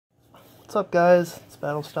What's up, guys? It's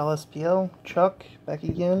Battlestyle SPL, Chuck, back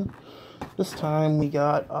again. This time we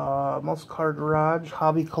got Muscle Car Garage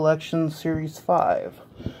Hobby Collection Series 5.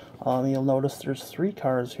 You'll notice there's 3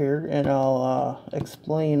 cars here, and I'll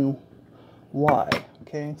explain why.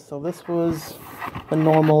 Okay, so this was the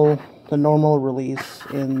normal release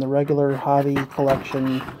in the regular hobby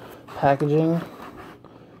collection packaging,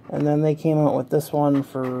 and then they came out with this one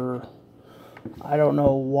for, I don't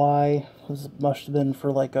know why. This must have been for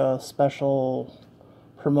like a special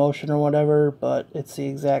promotion or whatever, but it's the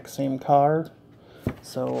exact same car,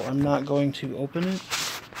 so I'm not going to open it.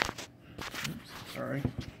 Oops, sorry.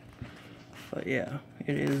 But yeah,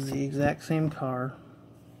 it is the exact same car.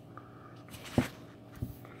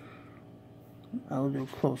 I'll do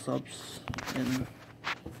close-ups in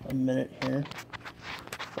a minute here,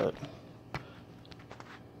 but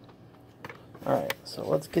alright, so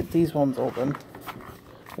let's get these ones open.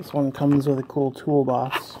 This one comes with a cool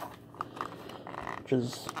toolbox, which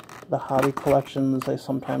is the hobby collections. They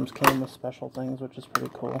sometimes came with special things, which is pretty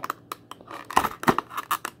cool.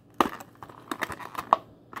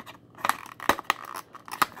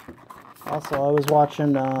 Also, I was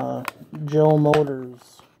watching Joe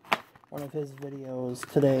Motors, one of his videos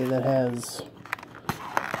today that has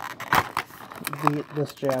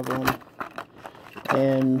this Javelin,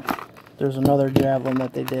 and there's another Javelin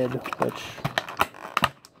that they did, which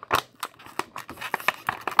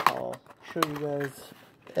I'll show you guys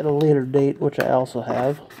at a later date, which I also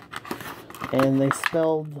have. And they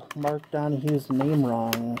spelled Mark Donohue's name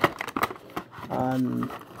wrong on,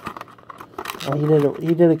 well,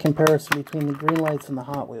 he did a comparison between the Greenlights and the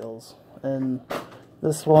Hot Wheels, and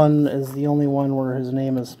this one is the only one where his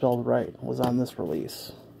name is spelled right, was on this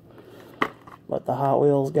release. But the Hot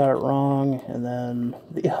Wheels got it wrong, and then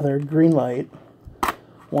the other Greenlight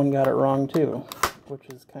one got it wrong too, which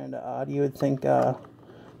is kind of odd. You would think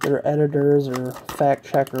their editors or fact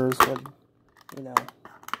checkers would, you know,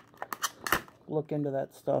 look into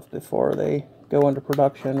that stuff before they go into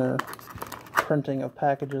production or printing of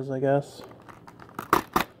packages, I guess.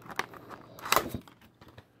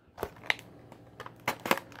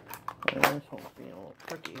 This one's being a little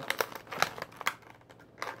tricky.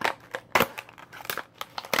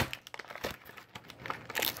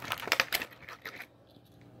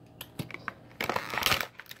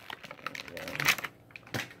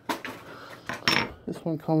 This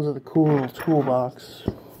one comes with a cool little toolbox.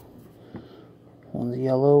 One's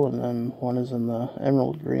yellow and then one is in the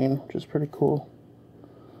emerald green, which is pretty cool.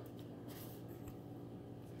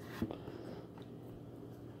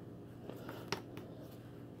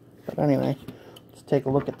 But anyway, let's take a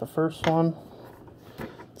look at the first one.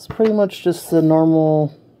 It's pretty much just the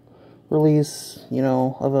normal release, you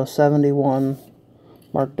know, of a 71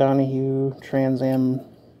 Mark Donohue Trans Am,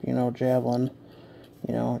 you know, Javelin,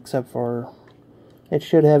 you know, except for it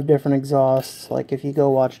should have different exhausts. Like if you go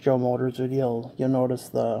watch Joe Motors' video, you'll notice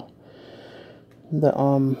the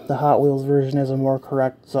Hot Wheels version has a more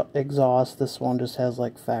correct exhaust. This one just has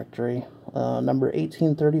like factory. Number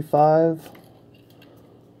 1835.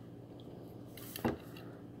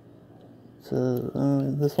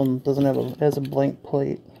 So this one doesn't have has a blank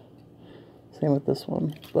plate. Same with this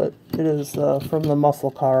one, but it is from the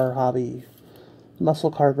Muscle Car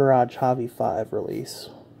Garage Hobby 5 release.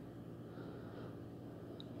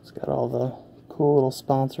 It's got all the cool little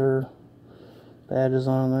sponsor badges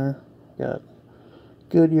on there. Got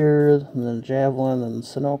Goodyear, and then Javelin, and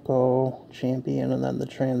Sunoco, Champion, and then the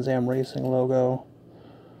Trans Am Racing logo.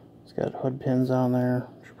 It's got hood pins on there,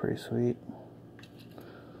 which are pretty sweet.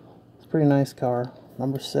 It's a pretty nice car.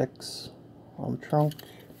 Number 6 on the trunk,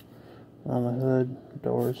 on the hood,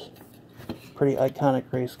 doors. Pretty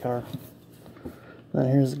iconic race car. Then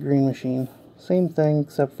here's the green machine. Same thing,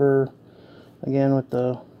 except for, again, with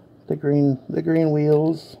the green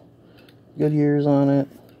wheels, Goodyears on it,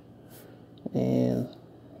 and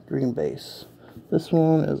green base. This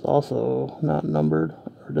one is also not numbered,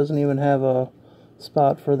 or doesn't even have a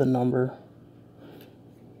spot for the number.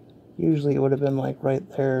 Usually it would have been like right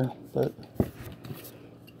there, but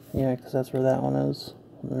yeah, because that's where that one is.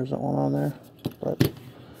 There's that one on there. But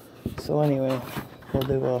so anyway, we'll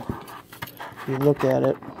do a, if you look at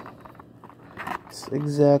it, it's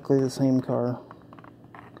exactly the same car.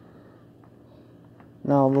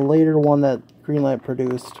 Now, the later one that Greenlight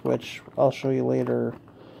produced, which I'll show you later,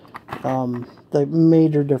 the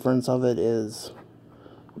major difference of it is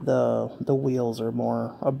the wheels are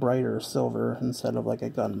more a brighter silver instead of like a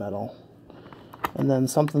gunmetal. And then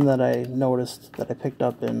something that I noticed that I picked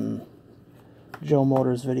up in Joe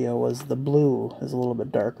Motors' video was the blue is a little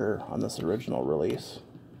bit darker on this original release.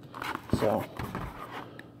 So,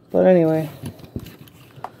 but anyway,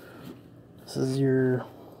 This is your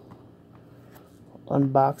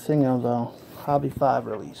unboxing of the Hobby 5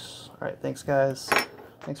 release. Alright, thanks guys.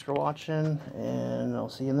 Thanks for watching, and I'll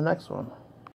see you in the next one.